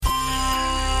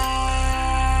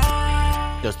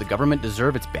Does the government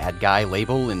deserve its bad guy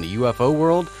label in the UFO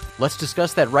world? Let's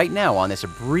discuss that right now on this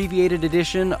abbreviated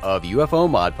edition of UFO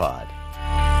Mod Pod.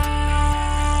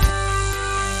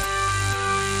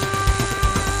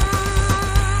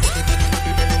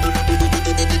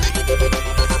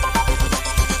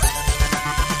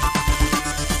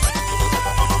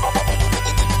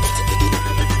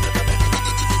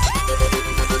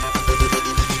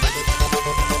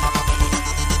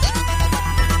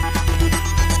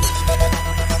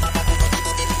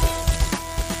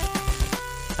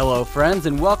 Hello, friends,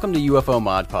 and welcome to UFO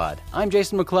Mod Pod. I'm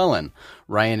Jason McClellan.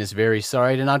 Ryan is very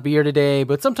sorry to not be here today,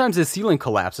 but sometimes his ceiling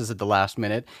collapses at the last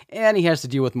minute, and he has to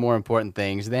deal with more important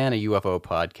things than a UFO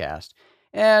podcast.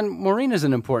 And Maureen is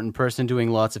an important person doing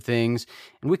lots of things,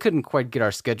 and we couldn't quite get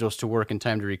our schedules to work in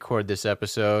time to record this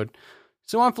episode.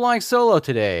 So I'm flying solo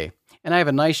today, and I have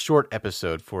a nice short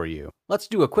episode for you. Let's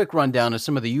do a quick rundown of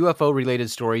some of the UFO-related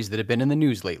stories that have been in the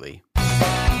news lately.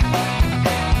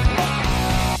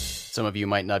 Some of you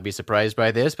might not be surprised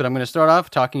by this, but I'm going to start off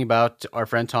talking about our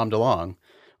friend Tom DeLonge.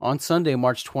 On Sunday,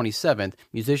 March 27th,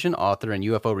 musician, author, and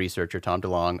UFO researcher Tom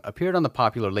DeLonge appeared on the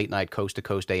popular late-night Coast to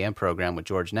Coast AM program with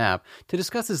George Knapp to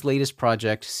discuss his latest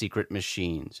project, Secret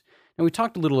Machines. Now, we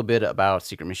talked a little bit about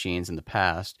Secret Machines in the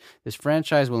past. This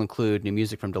franchise will include new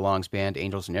music from DeLonge's band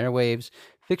Angels and Airwaves,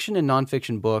 fiction and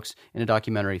nonfiction books, and a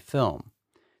documentary film.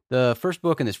 The first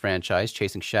book in this franchise,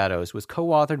 Chasing Shadows, was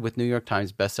co-authored with New York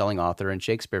Times bestselling author and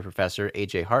Shakespeare professor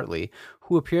A.J. Hartley,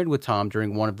 who appeared with Tom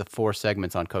during one of the 4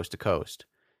 segments on Coast to Coast.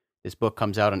 This book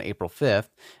comes out on April 5th,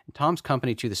 and Tom's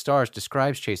company To the Stars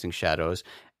describes Chasing Shadows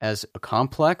as a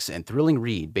complex and thrilling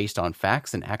read based on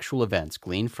facts and actual events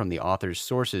gleaned from the author's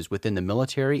sources within the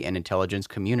military and intelligence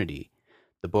community.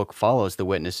 The book follows the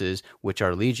witnesses, which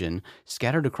are legion,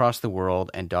 scattered across the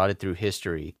world and dotted through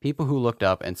history, people who looked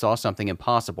up and saw something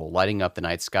impossible lighting up the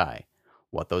night sky.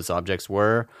 What those objects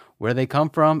were, where they come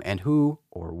from, and who,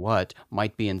 or what,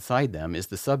 might be inside them is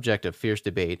the subject of fierce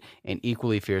debate and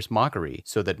equally fierce mockery,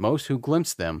 so that most who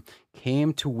glimpsed them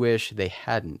came to wish they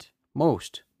hadn't.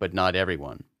 Most, but not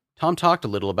everyone. Tom talked a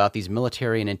little about these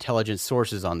military and intelligence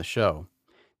sources on the show.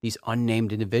 These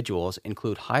unnamed individuals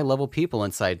include high-level people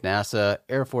inside NASA,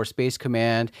 Air Force Space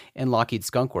Command, and Lockheed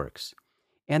Skunk Works.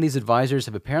 And these advisors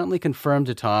have apparently confirmed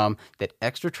to Tom that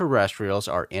extraterrestrials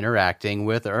are interacting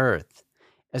with Earth.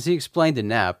 As he explained to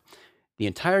Knapp, the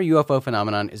entire UFO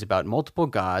phenomenon is about multiple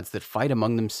gods that fight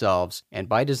among themselves and,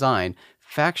 by design,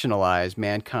 factionalize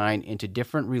mankind into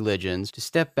different religions to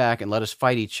step back and let us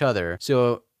fight each other,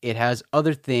 so it has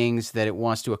other things that it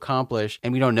wants to accomplish,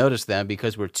 and we don't notice them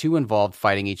because we're too involved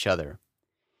fighting each other.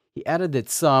 He added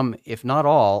that some, if not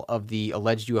all, of the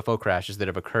alleged UFO crashes that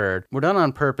have occurred were done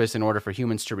on purpose in order for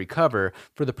humans to recover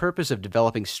for the purpose of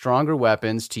developing stronger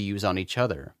weapons to use on each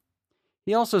other.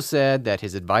 He also said that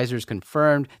his advisors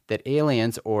confirmed that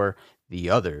aliens, or the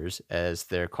others, as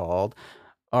they're called,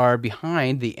 are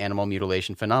behind the animal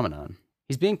mutilation phenomenon.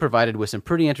 He's being provided with some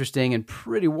pretty interesting and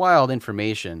pretty wild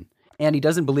information. And he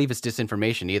doesn't believe it's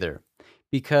disinformation either,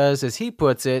 because, as he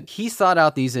puts it, he sought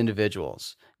out these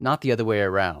individuals, not the other way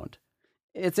around.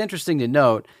 It's interesting to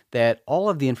note that all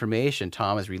of the information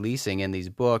Tom is releasing in these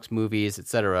books, movies,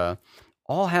 etc.,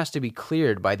 all has to be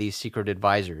cleared by these secret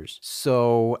advisors.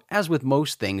 So, as with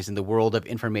most things in the world of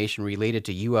information related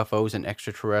to UFOs and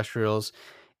extraterrestrials,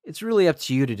 it's really up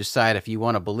to you to decide if you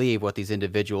want to believe what these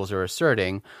individuals are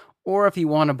asserting, or if you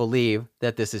want to believe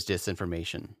that this is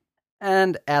disinformation.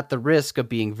 And at the risk of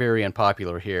being very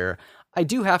unpopular here, I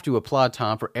do have to applaud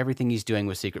Tom for everything he's doing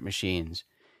with Secret Machines.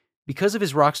 Because of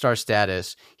his rock star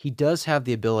status, he does have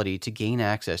the ability to gain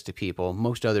access to people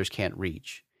most others can't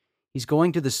reach. He's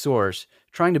going to the source,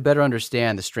 trying to better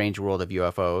understand the strange world of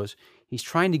UFOs. He's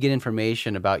trying to get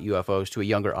information about UFOs to a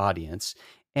younger audience.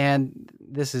 And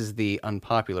this is the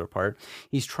unpopular part.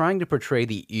 He's trying to portray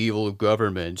the evil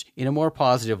government in a more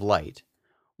positive light.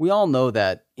 We all know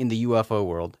that in the UFO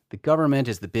world, the government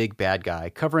is the big bad guy,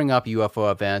 covering up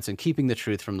UFO events and keeping the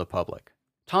truth from the public.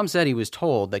 Tom said he was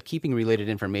told that keeping related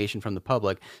information from the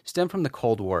public stemmed from the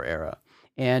Cold War era,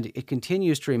 and it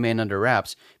continues to remain under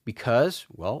wraps because,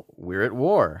 well, we're at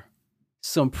war.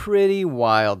 Some pretty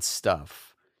wild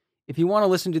stuff. If you want to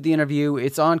listen to the interview,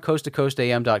 it's on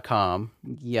coasttocoastam.com.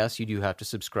 Yes, you do have to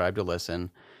subscribe to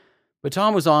listen. But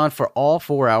Tom was on for all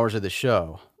 4 hours of the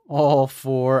show. All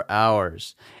 4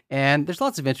 hours. And there's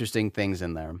lots of interesting things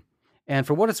in there. And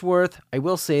for what it's worth, I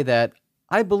will say that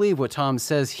I believe what Tom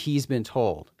says he's been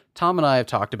told. Tom and I have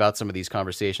talked about some of these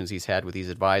conversations he's had with these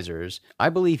advisors. I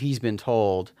believe he's been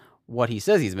told what he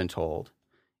says he's been told.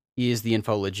 Is the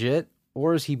info legit,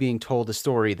 Or is he being told a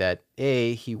story that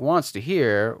A, he wants to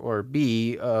hear, or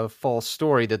B, a false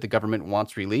story that the government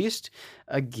wants released?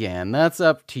 Again, that's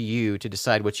up to you to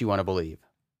decide what you want to believe.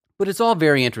 But it's all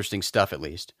very interesting stuff, at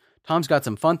least. Tom's got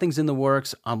some fun things in the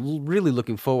works. I'm really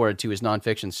looking forward to his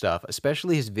nonfiction stuff,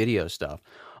 especially his video stuff.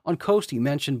 On Coast, he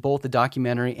mentioned both a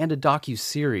documentary and a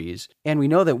docu-series, and we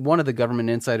know that one of the government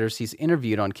insiders he's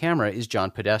interviewed on camera is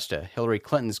John Podesta, Hillary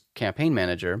Clinton's campaign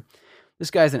manager. This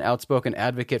guy's an outspoken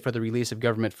advocate for the release of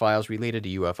government files related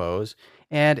to UFOs,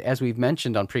 and as we've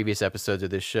mentioned on previous episodes of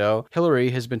this show,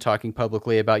 Hillary has been talking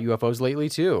publicly about UFOs lately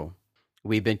too.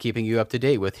 We've been keeping you up to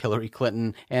date with Hillary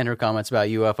Clinton and her comments about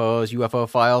UFOs, UFO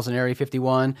files, and Area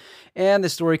 51, and the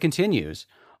story continues.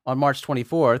 On March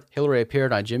 24th, Hillary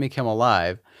appeared on Jimmy Kimmel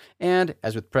Live, and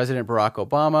as with President Barack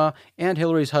Obama and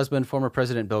Hillary's husband, former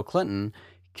President Bill Clinton,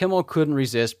 Kimmel couldn't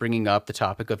resist bringing up the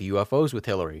topic of UFOs with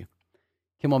Hillary.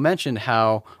 Kimmel mentioned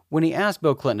how, when he asked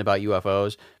Bill Clinton about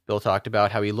UFOs, Bill talked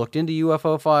about how he looked into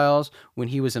UFO files when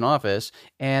he was in office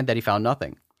and that he found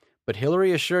nothing. But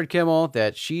Hillary assured Kimmel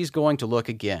that she's going to look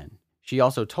again. She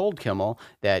also told Kimmel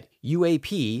that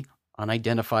UAP,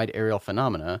 unidentified aerial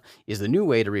phenomena, is the new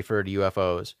way to refer to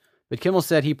UFOs. But Kimmel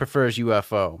said he prefers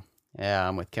UFO. Yeah,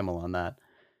 I'm with Kimmel on that.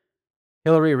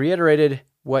 Hillary reiterated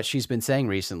what she's been saying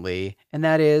recently, and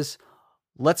that is,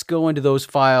 let's go into those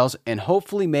files and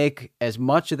hopefully make as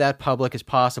much of that public as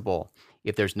possible.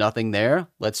 If there's nothing there,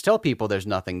 let's tell people there's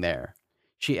nothing there.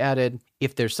 She added,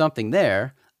 if there's something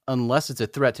there, unless it's a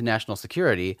threat to national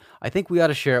security, I think we ought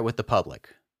to share it with the public.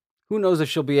 Who knows if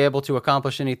she'll be able to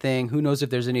accomplish anything? Who knows if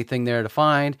there's anything there to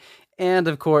find? And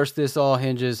of course, this all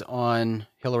hinges on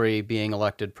Hillary being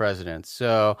elected president.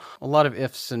 So a lot of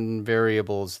ifs and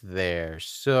variables there.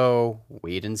 So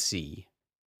wait and see.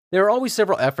 There are always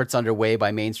several efforts underway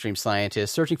by mainstream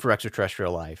scientists searching for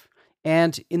extraterrestrial life.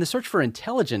 And in the search for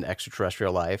intelligent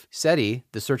extraterrestrial life, SETI,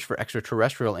 the Search for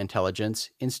Extraterrestrial Intelligence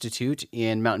Institute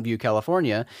in Mountain View,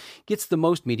 California, gets the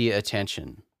most media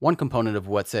attention. One component of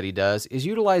what SETI does is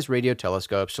utilize radio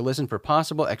telescopes to listen for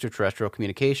possible extraterrestrial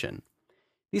communication.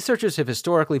 These searches have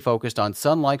historically focused on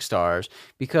sun-like stars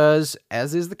because,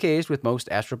 as is the case with most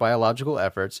astrobiological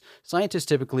efforts, scientists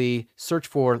typically search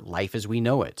for life as we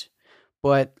know it.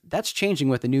 But that's changing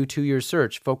with a new 2-year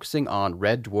search focusing on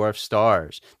red dwarf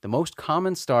stars, the most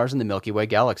common stars in the Milky Way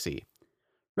galaxy.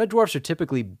 Red dwarfs are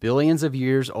typically billions of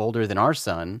years older than our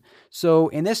sun, so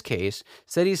in this case,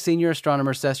 SETI's senior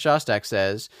astronomer Seth Shostak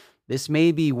says, this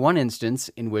may be one instance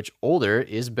in which older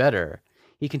is better.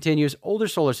 He continues, older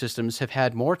solar systems have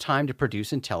had more time to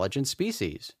produce intelligent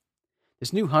species.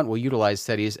 This new hunt will utilize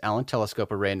SETI's Allen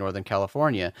Telescope Array in Northern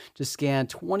California to scan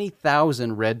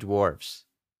 20,000 red dwarfs.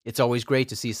 It's always great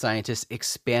to see scientists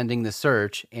expanding the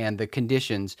search and the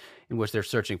conditions in which they're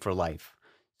searching for life.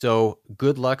 So,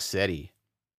 good luck, SETI.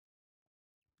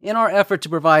 In our effort to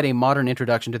provide a modern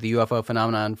introduction to the UFO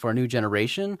phenomenon for a new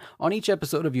generation, on each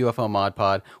episode of UFO Mod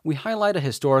Pod, we highlight a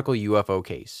historical UFO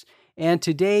case. And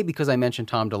today, because I mentioned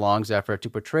Tom DeLonge's effort to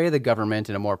portray the government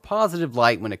in a more positive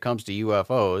light when it comes to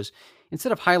UFOs,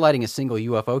 instead of highlighting a single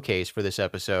UFO case for this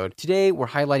episode, today we're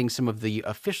highlighting some of the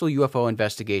official UFO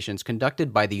investigations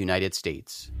conducted by the United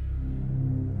States.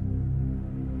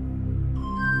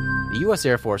 The U.S.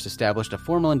 Air Force established a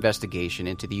formal investigation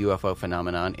into the UFO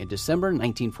phenomenon in December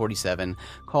 1947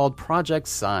 called Project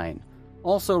Sign,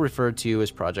 also referred to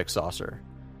as Project Saucer.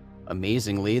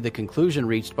 Amazingly, the conclusion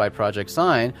reached by Project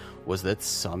Sign was that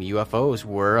some UFOs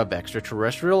were of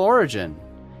extraterrestrial origin.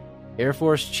 Air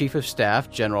Force Chief of Staff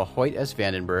General Hoyt S.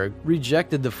 Vandenberg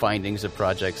rejected the findings of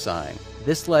Project Sign.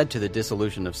 This led to the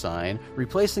dissolution of Sign,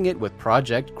 replacing it with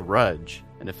Project Grudge,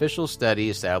 an official study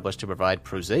established to provide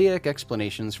prosaic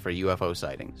explanations for UFO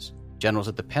sightings. Generals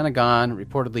at the Pentagon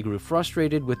reportedly grew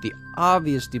frustrated with the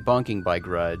obvious debunking by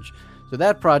Grudge, so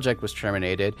that project was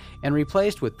terminated and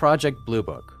replaced with Project Blue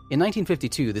Book. In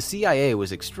 1952, the CIA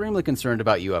was extremely concerned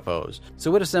about UFOs,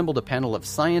 so it assembled a panel of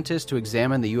scientists to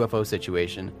examine the UFO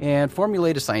situation and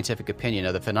formulate a scientific opinion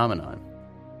of the phenomenon.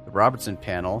 The Robertson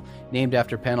Panel, named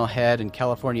after panel head and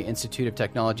California Institute of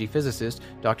Technology physicist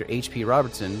Dr. H.P.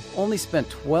 Robertson, only spent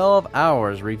 12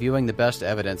 hours reviewing the best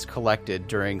evidence collected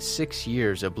during 6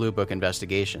 years of Blue Book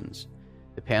investigations.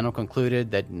 The panel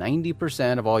concluded that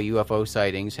 90% of all UFO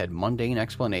sightings had mundane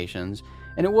explanations,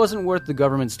 and it wasn't worth the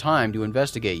government's time to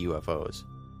investigate UFOs.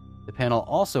 The panel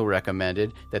also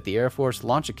recommended that the Air Force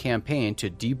launch a campaign to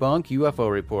debunk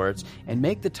UFO reports and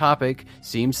make the topic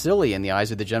seem silly in the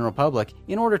eyes of the general public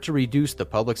in order to reduce the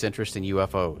public's interest in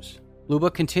UFOs. Blue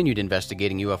Book continued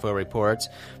investigating UFO reports,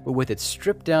 but with its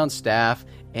stripped-down staff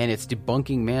and its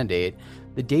debunking mandate,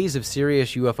 the days of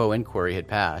serious UFO inquiry had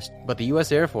passed, but the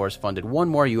U.S. Air Force funded one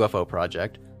more UFO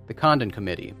project, the Condon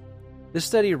Committee. This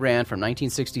study ran from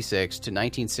 1966 to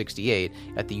 1968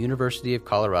 at the University of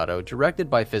Colorado, directed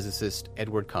by physicist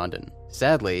Edward Condon.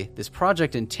 Sadly, this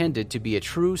project, intended to be a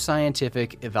true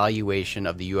scientific evaluation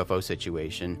of the UFO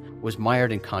situation, was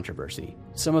mired in controversy.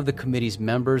 Some of the committee's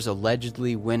members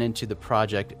allegedly went into the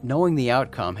project knowing the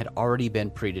outcome had already been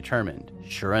predetermined.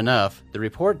 Sure enough, the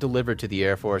report delivered to the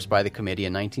Air Force by the committee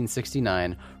in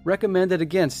 1969 recommended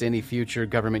against any future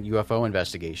government UFO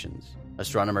investigations.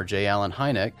 Astronomer J. Allen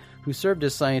Hynek, who served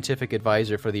as scientific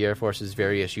advisor for the Air Force's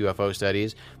various UFO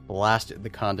studies, blasted the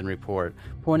Condon report,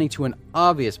 pointing to an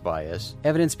obvious bias,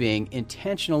 evidence being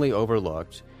intentionally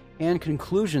overlooked, and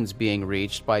conclusions being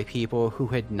reached by people who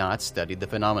had not studied the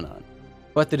phenomenon.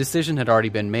 But the decision had already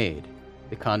been made.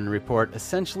 The Condon report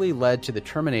essentially led to the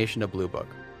termination of Blue Book.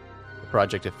 The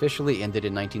project officially ended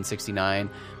in 1969,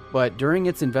 but during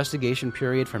its investigation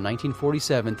period from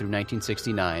 1947 through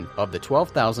 1969, of the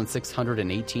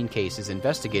 12,618 cases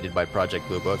investigated by Project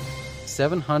Blue Book,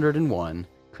 701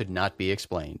 could not be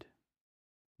explained.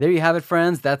 There you have it,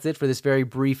 friends. That's it for this very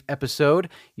brief episode.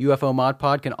 UFO Mod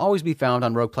Pod can always be found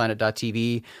on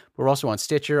RoguePlanet.tv. We're also on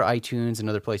Stitcher, iTunes, and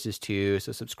other places too.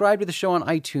 So subscribe to the show on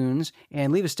iTunes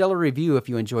and leave a stellar review if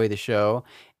you enjoy the show.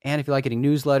 And if you like getting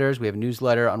newsletters, we have a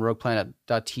newsletter on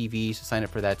RoguePlanet.tv, so sign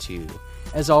up for that too.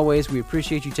 As always, we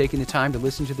appreciate you taking the time to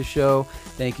listen to the show.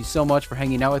 Thank you so much for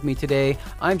hanging out with me today.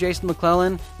 I'm Jason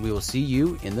McClellan. We will see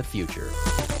you in the future.